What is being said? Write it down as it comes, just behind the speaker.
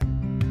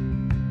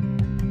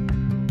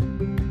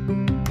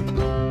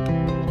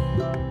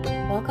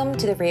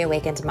to the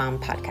Reawakened Mom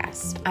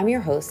podcast. I'm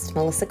your host,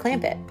 Melissa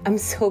Clampett. I'm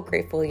so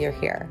grateful you're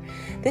here.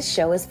 This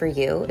show is for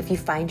you if you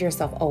find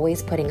yourself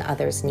always putting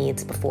others'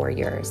 needs before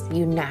yours.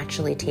 You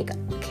naturally take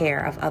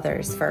care of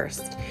others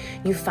first.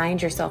 You find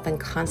yourself in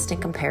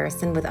constant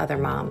comparison with other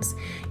moms.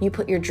 You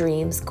put your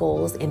dreams,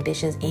 goals,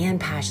 ambitions, and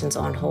passions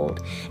on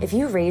hold. If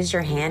you raised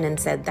your hand and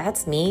said,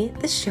 "That's me,"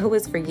 this show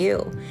is for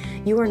you.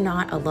 You are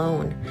not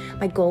alone.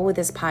 My goal with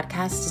this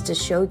podcast is to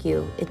show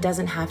you it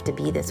doesn't have to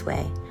be this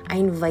way. I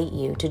invite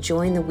you to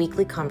join the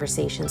weekly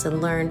conversations and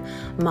learn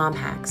mom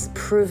hacks,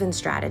 proven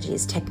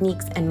strategies,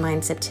 techniques, and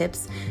mindset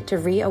tips to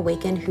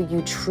reawaken who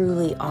you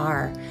truly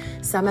are.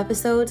 Some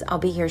episodes, I'll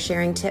be here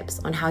sharing tips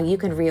on how you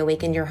can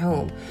reawaken your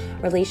home,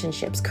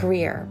 relationships,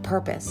 career,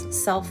 purpose,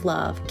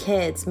 self-love,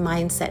 kids,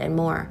 mindset, and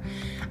more.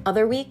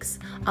 Other weeks,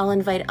 I'll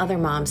invite other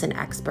moms and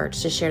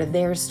experts to share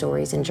their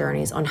stories and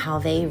journeys on how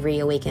they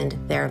reawakened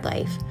their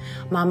life.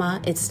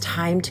 Mama, it's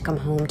time to come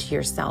home to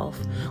yourself.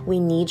 We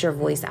need your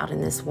voice out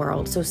in this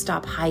world, so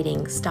stop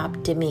hiding,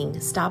 stop dimming,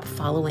 stop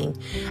following,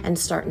 and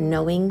start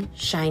knowing,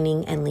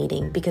 shining, and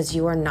leading because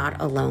you are not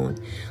alone.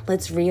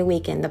 Let's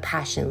reawaken the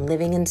passion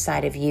living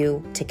inside of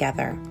you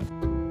together.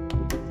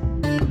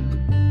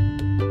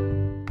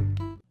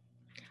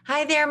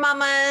 Hi there,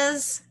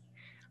 mamas.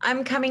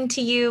 I'm coming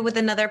to you with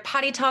another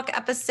Potty Talk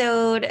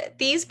episode.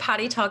 These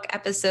Potty Talk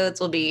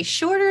episodes will be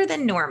shorter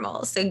than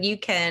normal, so you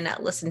can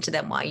listen to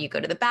them while you go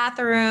to the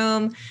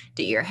bathroom,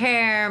 do your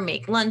hair,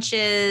 make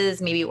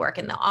lunches, maybe work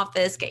in the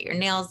office, get your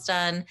nails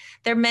done.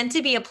 They're meant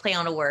to be a play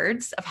on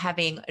words of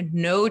having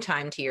no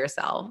time to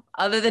yourself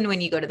other than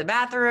when you go to the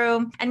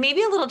bathroom, and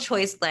maybe a little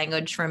choice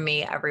language from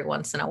me every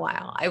once in a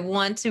while. I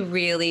want to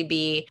really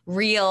be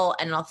real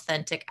and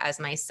authentic as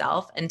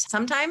myself, and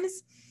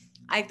sometimes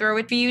I throw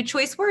a few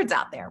choice words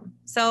out there.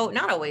 So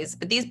not always,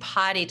 but these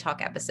Potty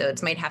Talk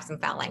episodes might have some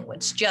foul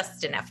language,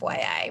 just an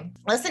FYI.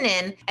 Listen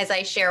in as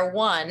I share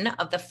one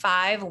of the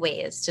 5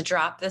 ways to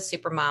drop the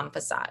supermom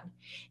facade.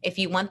 If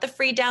you want the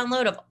free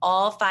download of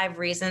all 5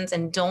 reasons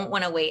and don't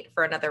want to wait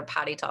for another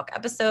Potty Talk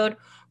episode,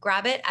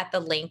 grab it at the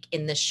link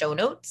in the show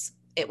notes.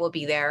 It will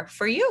be there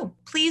for you.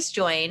 Please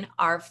join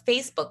our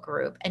Facebook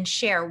group and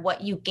share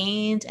what you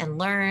gained and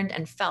learned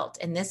and felt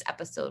in this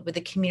episode with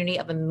a community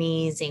of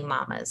amazing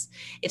mamas.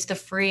 It's the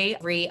free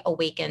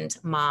Reawakened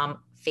Mom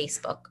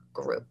Facebook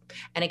group.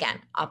 And again,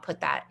 I'll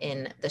put that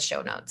in the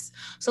show notes.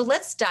 So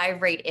let's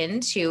dive right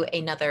into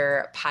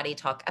another Potty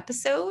Talk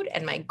episode.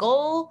 And my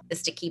goal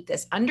is to keep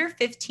this under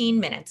 15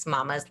 minutes,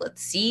 mamas.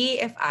 Let's see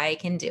if I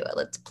can do it.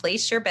 Let's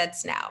place your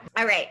bets now.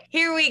 All right,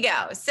 here we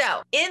go.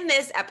 So in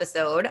this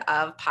episode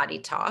of Potty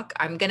Talk,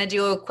 I'm going to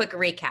do a quick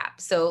recap.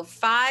 So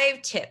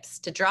 5 tips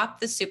to drop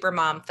the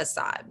supermom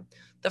facade.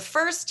 The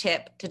first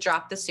tip to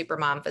drop the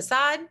supermom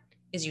facade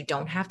is you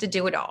don't have to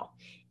do it all.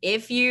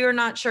 If you're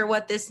not sure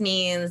what this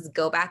means,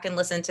 go back and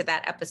listen to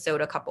that episode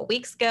a couple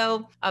weeks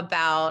ago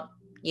about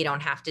you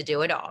don't have to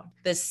do it all.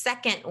 The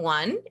second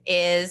one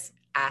is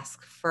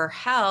ask for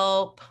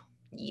help.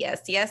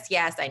 Yes, yes,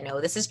 yes. I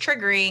know this is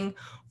triggering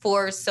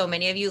for so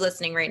many of you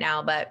listening right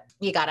now, but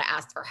you got to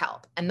ask for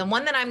help. And the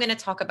one that I'm going to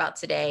talk about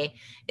today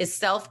is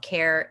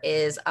self-care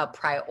is a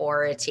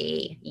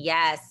priority.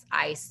 Yes,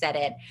 I said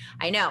it.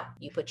 I know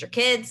you put your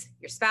kids,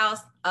 your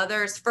spouse,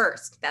 others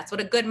first. That's what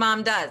a good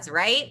mom does,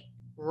 right?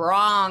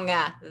 Wrong.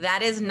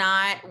 That is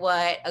not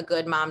what a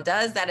good mom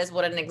does. That is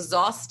what an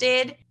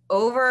exhausted,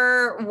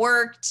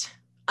 overworked,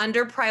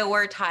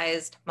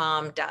 under-prioritized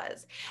mom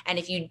does. And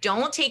if you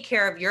don't take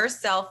care of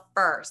yourself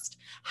first,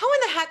 how in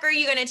the heck are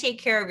you going to take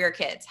care of your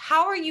kids?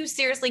 How are you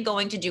seriously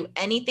going to do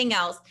anything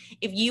else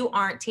if you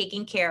aren't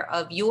taking care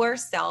of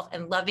yourself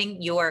and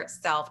loving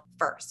yourself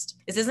first?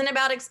 This isn't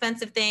about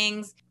expensive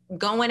things,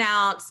 going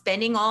out,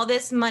 spending all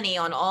this money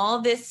on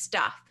all this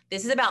stuff.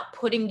 This is about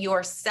putting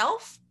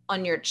yourself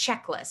on your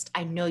checklist.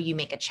 I know you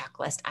make a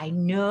checklist. I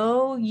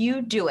know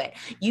you do it.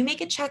 You make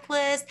a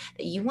checklist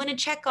that you want to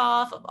check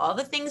off of all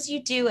the things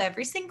you do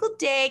every single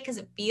day because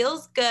it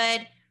feels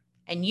good.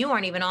 And you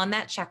aren't even on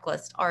that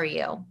checklist, are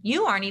you?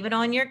 You aren't even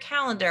on your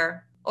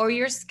calendar or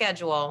your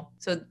schedule.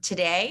 So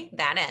today,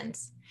 that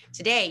ends.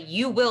 Today,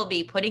 you will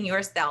be putting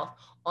yourself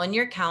on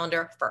your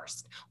calendar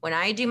first. When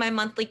I do my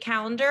monthly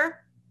calendar,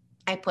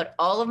 I put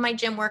all of my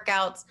gym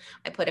workouts.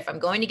 I put if I'm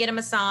going to get a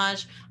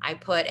massage. I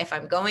put if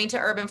I'm going to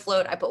Urban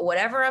Float. I put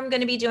whatever I'm going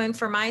to be doing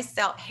for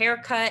myself,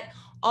 haircut.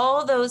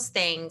 All those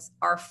things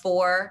are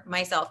for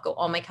myself, go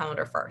on my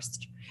calendar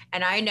first.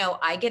 And I know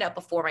I get up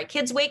before my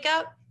kids wake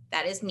up.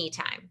 That is me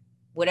time.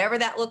 Whatever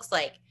that looks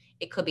like.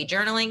 It could be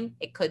journaling.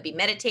 It could be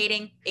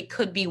meditating. It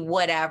could be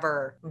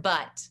whatever.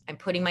 But I'm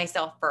putting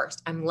myself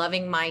first. I'm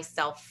loving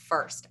myself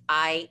first.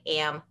 I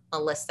am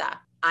Melissa.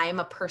 I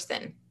am a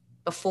person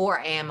before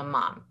I am a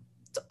mom.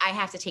 So I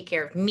have to take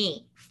care of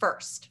me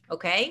first,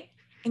 okay?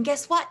 And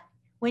guess what?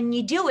 When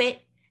you do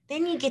it,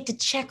 then you get to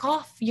check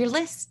off your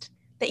list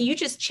that you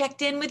just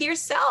checked in with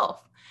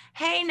yourself.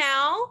 Hey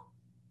now,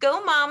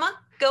 go mama,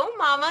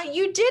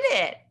 you did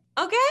it,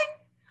 okay?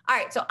 All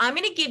right, so I'm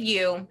gonna give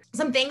you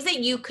some things that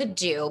you could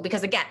do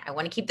because again, I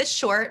wanna keep this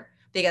short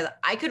because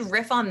I could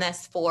riff on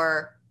this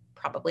for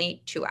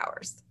probably 2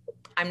 hours.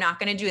 I'm not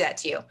going to do that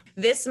to you.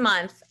 This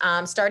month,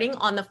 starting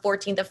on the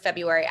 14th of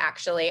February,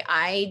 actually,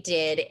 I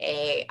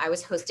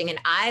was hosting an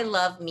I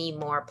Love Me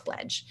More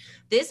pledge.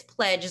 This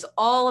pledge is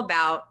all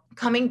about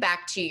coming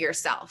back to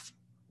yourself.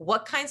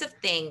 What kinds of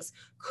things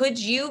could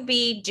you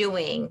be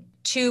doing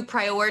to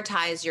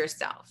prioritize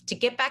yourself, to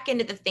get back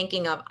into the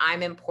thinking of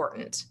I'm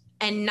important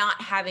and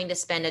not having to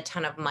spend a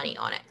ton of money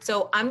on it?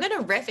 So I'm going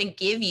to riff and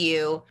give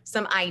you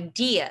some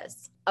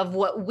ideas of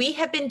what we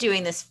have been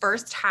doing this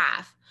first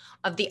half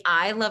of the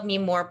I Love Me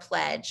More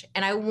pledge.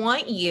 And I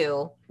want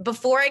you,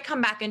 before I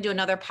come back and do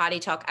another Potty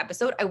Talk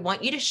episode, I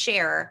want you to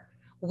share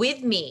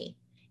with me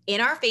in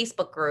our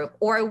Facebook group,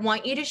 or I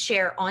want you to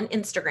share on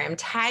Instagram,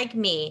 tag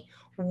me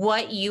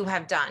what you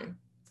have done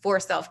for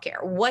self-care.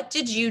 What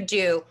did you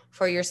do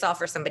for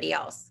yourself or somebody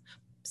else?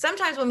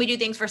 Sometimes when we do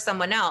things for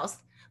someone else,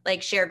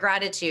 like share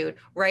gratitude,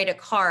 write a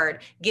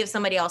card, give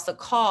somebody else a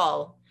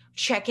call,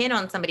 check in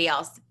on somebody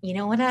else, you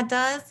know what that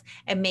does?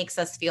 It makes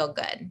us feel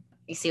good.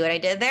 You see what I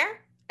did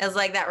there? It's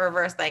like that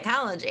reverse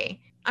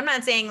psychology. I'm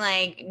not saying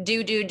like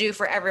do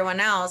for everyone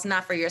else,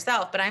 not for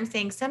yourself, but I'm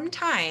saying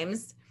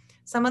sometimes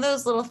some of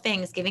those little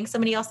things, giving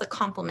somebody else a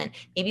compliment,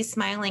 maybe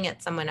smiling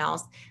at someone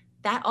else,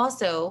 that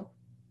also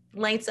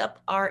lights up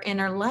our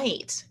inner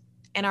light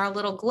and our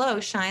little glow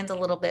shines a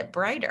little bit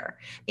brighter.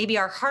 Maybe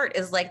our heart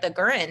is like the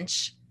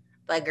Grinch,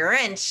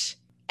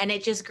 and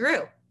it just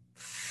grew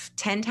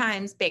 10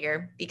 times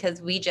bigger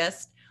because we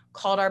just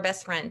called our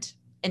best friend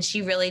and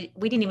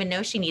we didn't even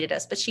know she needed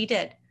us, but she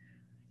did.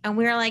 And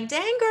we were like,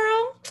 dang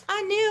girl,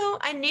 I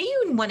knew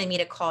you wanted me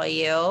to call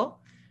you.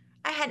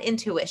 I had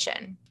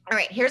intuition. All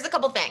right, here's a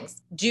couple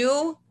things.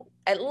 Do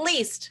at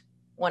least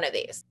one of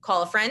these.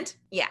 Call a friend.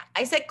 Yeah,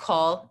 I said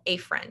call a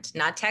friend,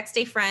 not text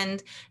a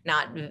friend,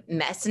 not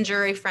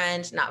messenger a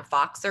friend, not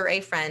Voxer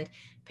a friend.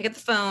 Pick up the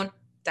phone,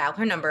 dial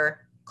her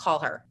number, call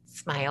her.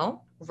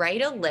 Smile,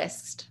 write a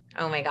list.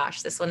 Oh my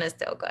gosh, this one is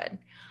so good.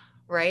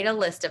 Write a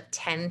list of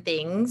 10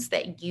 things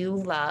that you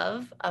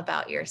love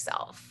about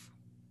yourself.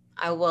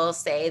 I will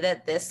say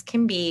that this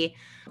can be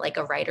like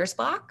a writer's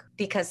block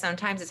because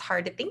sometimes it's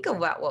hard to think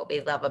about what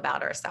we love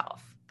about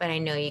ourselves, but I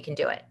know you can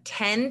do it.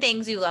 10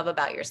 things you love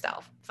about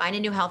yourself. Find a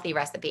new healthy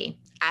recipe.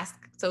 Ask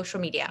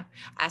social media.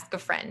 Ask a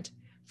friend.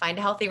 Find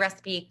a healthy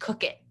recipe,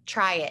 cook it,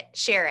 try it,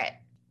 share it.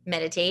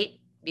 Meditate,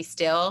 be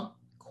still,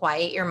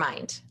 quiet your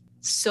mind.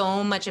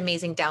 So much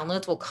amazing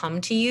downloads will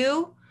come to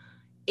you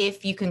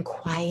if you can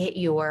quiet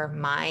your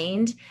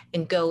mind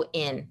and go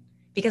in,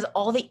 because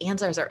all the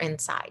answers are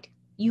inside.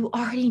 You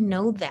already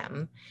know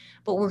them,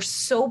 but we're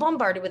so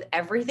bombarded with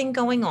everything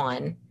going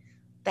on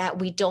that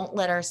we don't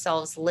let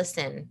ourselves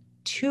listen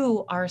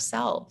to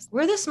ourselves.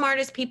 We're the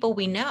smartest people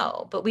we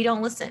know, but we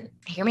don't listen.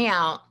 Hear me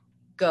out.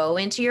 Go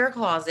into your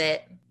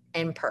closet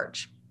and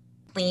purge.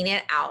 Clean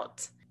it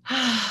out.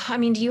 I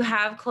mean, do you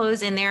have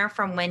clothes in there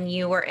from when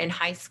you were in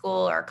high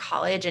school or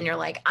college and you're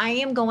like, I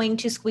am going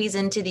to squeeze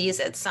into these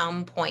at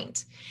some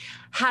point?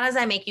 How does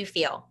that make you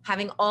feel?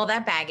 Having all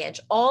that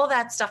baggage, all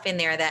that stuff in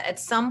there that at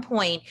some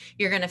point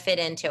you're going to fit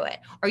into it,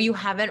 or you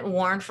haven't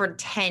worn for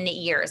 10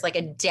 years, like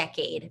a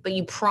decade, but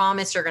you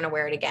promise you're going to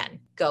wear it again.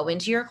 Go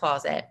into your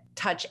closet,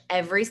 touch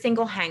every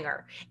single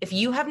hanger. If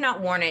you have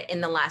not worn it in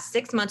the last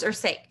 6 months, or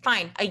say,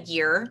 fine, a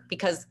year,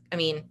 because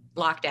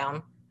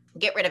lockdown,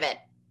 get rid of it,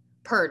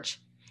 purge,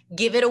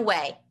 give it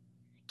away,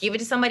 give it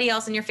to somebody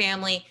else in your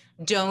family,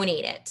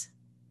 donate it.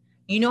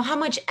 You know how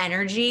much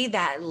energy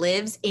that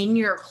lives in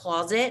your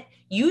closet?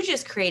 You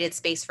just created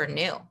space for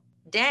new.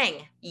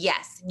 Dang,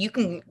 yes, you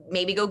can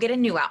maybe go get a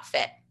new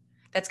outfit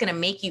that's going to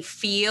make you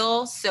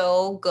feel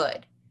so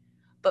good,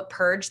 but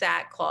purge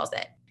that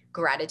closet.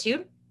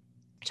 Gratitude,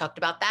 I talked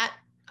about that,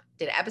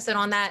 did an episode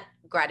on that.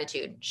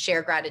 Gratitude,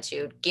 share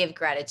gratitude, give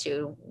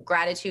gratitude,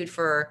 gratitude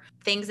for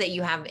things that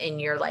you have in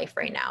your life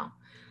right now.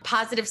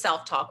 Positive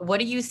self-talk. What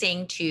are you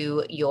saying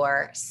to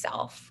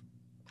yourself?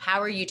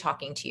 How are you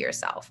talking to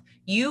yourself?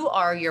 You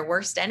are your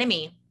worst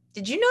enemy.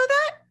 Did you know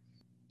that?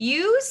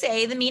 You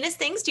say the meanest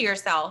things to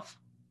yourself.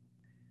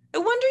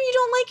 No wonder you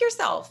don't like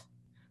yourself.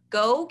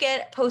 Go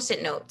get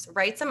Post-it notes.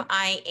 Write some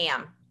I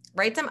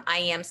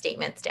am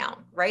statements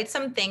down. Write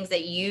some things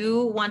that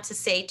you want to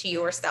say to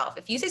yourself.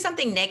 If you say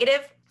something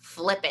negative,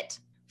 flip it.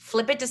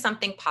 Flip it to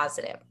something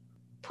positive.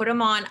 Put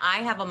them on. I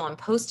have them on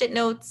Post-it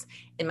notes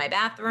in my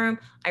bathroom.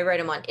 I write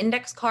them on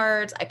index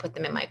cards. I put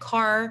them in my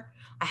car.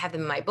 I have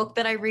them in my book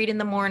that I read in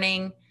the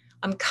morning.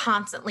 I'm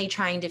constantly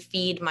trying to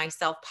feed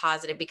myself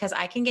positive because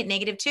I can get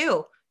negative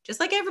too, just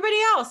like everybody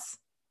else.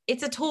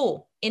 It's a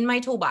tool in my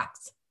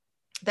toolbox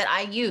that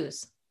I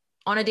use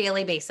on a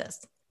daily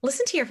basis.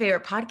 Listen to your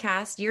favorite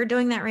podcast. You're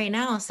doing that right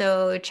now.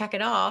 So check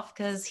it off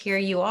because here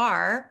you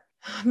are.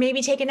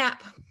 Maybe take a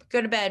nap,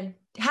 go to bed,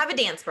 have a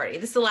dance party.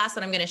 This is the last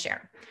one I'm going to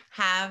share.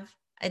 Have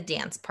a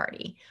dance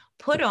party.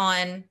 Put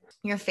on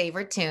your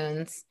favorite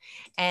tunes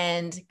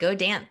and go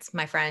dance,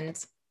 my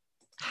friends.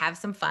 Have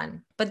some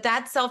fun. But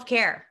that's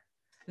self-care.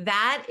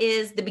 That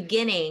is the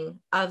beginning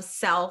of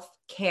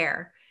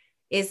self-care,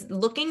 is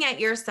looking at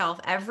yourself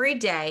every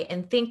day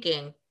and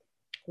thinking,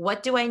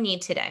 what do I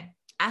need today?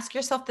 Ask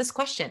yourself this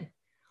question.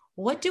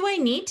 What do I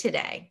need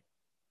today?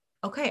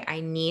 Okay, I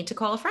need to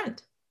call a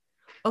friend.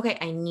 Okay,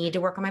 I need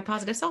to work on my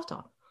positive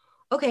self-talk.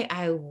 Okay,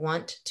 I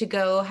want to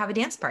go have a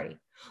dance party.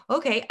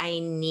 Okay, I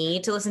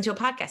need to listen to a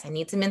podcast. I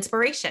need some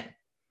inspiration.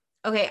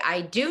 Okay,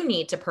 I do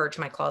need to purge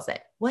my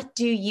closet. What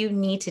do you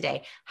need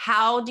today?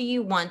 How do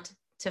you want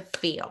to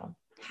feel?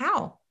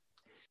 How?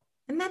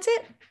 And that's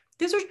it.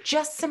 Those are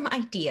just some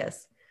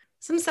ideas,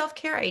 some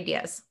self-care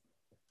ideas.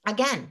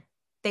 Again,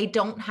 they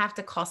don't have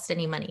to cost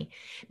any money.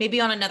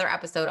 Maybe on another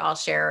episode, I'll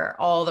share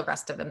all the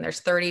rest of them. There's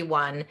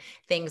 31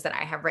 things that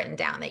I have written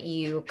down that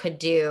you could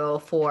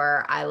do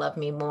for I Love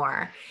Me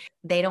More.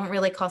 They don't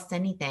really cost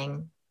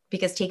anything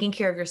because taking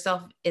care of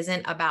yourself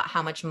isn't about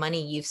how much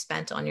money you've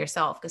spent on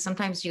yourself. Because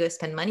sometimes you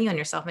spend money on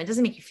yourself and it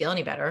doesn't make you feel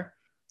any better.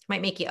 It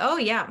might make you, oh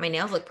yeah, my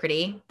nails look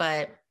pretty,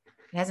 but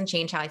it hasn't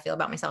changed how I feel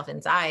about myself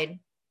inside.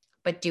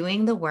 But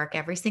doing the work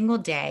every single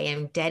day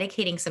and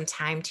dedicating some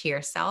time to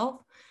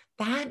yourself,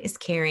 that is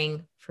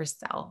caring for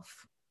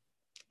self.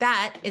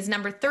 That is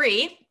number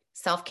 3.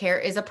 Self-care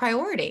is a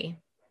priority.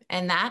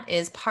 And that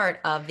is part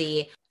of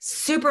the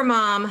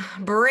supermom,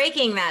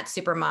 breaking that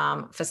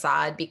supermom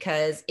facade,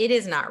 because it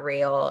is not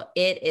real.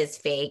 It is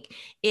fake.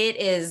 It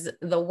is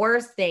the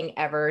worst thing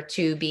ever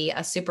to be a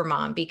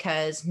supermom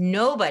because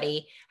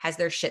nobody has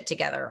their shit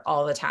together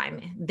all the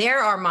time. There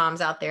are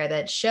moms out there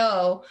that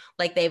show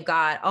like they've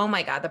got, oh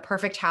my God, the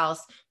perfect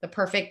house, the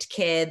perfect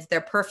kids,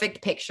 their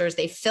perfect pictures.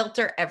 They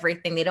filter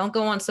everything. They don't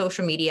go on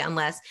social media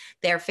unless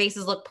their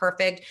faces look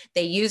perfect.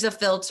 They use a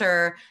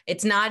filter.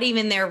 It's not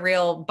even their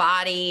real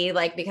body,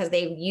 like because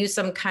they use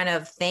some kind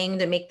of thing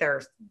to make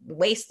their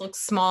waist look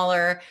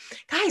smaller.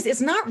 Guys, it's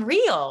not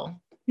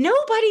real.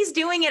 Nobody's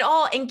doing it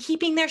all and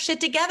keeping their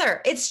shit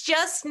together. It's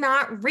just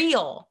not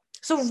real.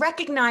 So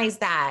recognize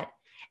that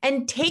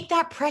and take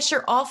that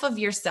pressure off of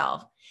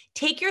yourself.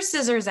 Take your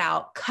scissors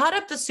out, cut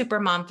up the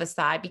supermom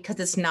facade because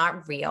it's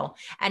not real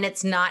and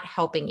it's not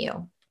helping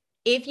you.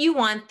 If you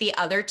want the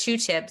other 2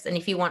 tips, and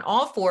if you want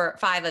all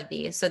 5 of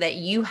these so that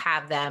you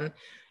have them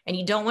and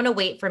you don't want to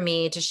wait for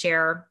me to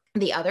share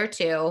the other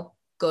 2,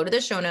 go to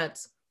the show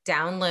notes,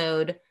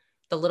 download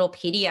the little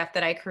PDF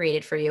that I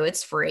created for you.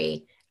 It's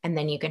free. And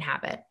then you can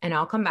have it. And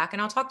I'll come back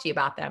and I'll talk to you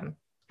about them.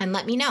 And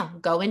let me know.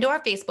 Go into our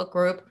Facebook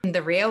group,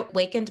 the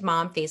Reawakened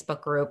Mom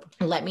Facebook group.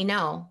 And let me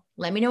know.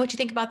 Let me know what you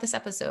think about this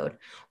episode.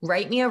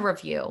 Write me a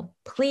review.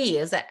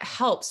 Please, that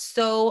helps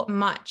so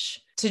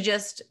much to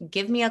just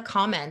give me a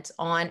comment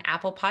on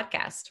Apple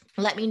Podcast.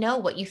 Let me know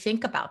what you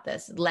think about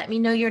this. Let me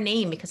know your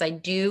name because I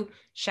do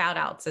shout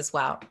outs as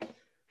well.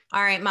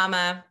 All right,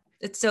 Mama.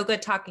 It's so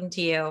good talking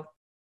to you.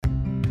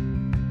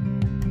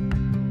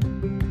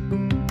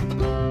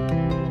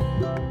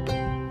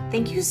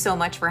 Thank you so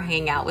much for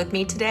hanging out with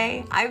me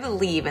today. I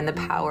believe in the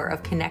power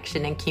of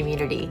connection and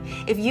community.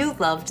 If you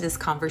loved this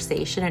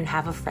conversation and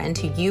have a friend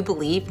who you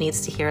believe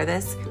needs to hear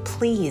this,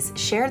 please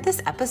share this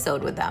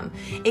episode with them.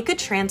 It could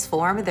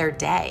transform their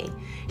day.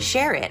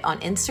 Share it on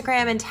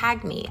Instagram and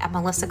tag me at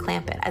Melissa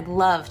Clampett. I'd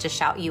love to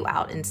shout you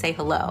out and say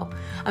hello.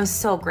 I'm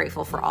so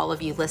grateful for all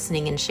of you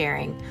listening and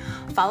sharing.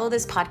 Follow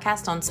this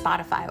podcast on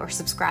Spotify or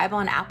subscribe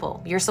on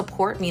Apple. Your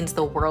support means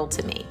the world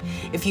to me.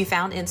 If you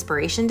found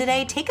inspiration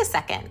today, take a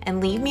second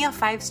and leave me a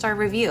 5-star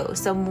review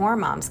so more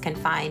moms can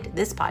find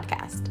this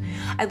podcast.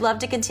 I'd love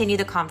to continue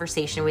the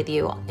conversation with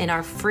you in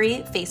our free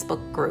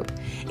Facebook group.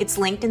 It's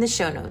linked in the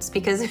show notes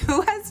because who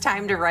has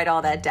time to write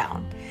all that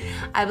down?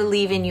 I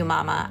believe in you,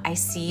 Mama. I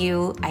see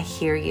you. I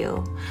hear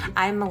you.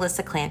 I'm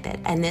Melissa Clampett,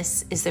 and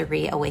this is the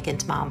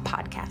Reawakened Mom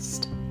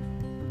podcast.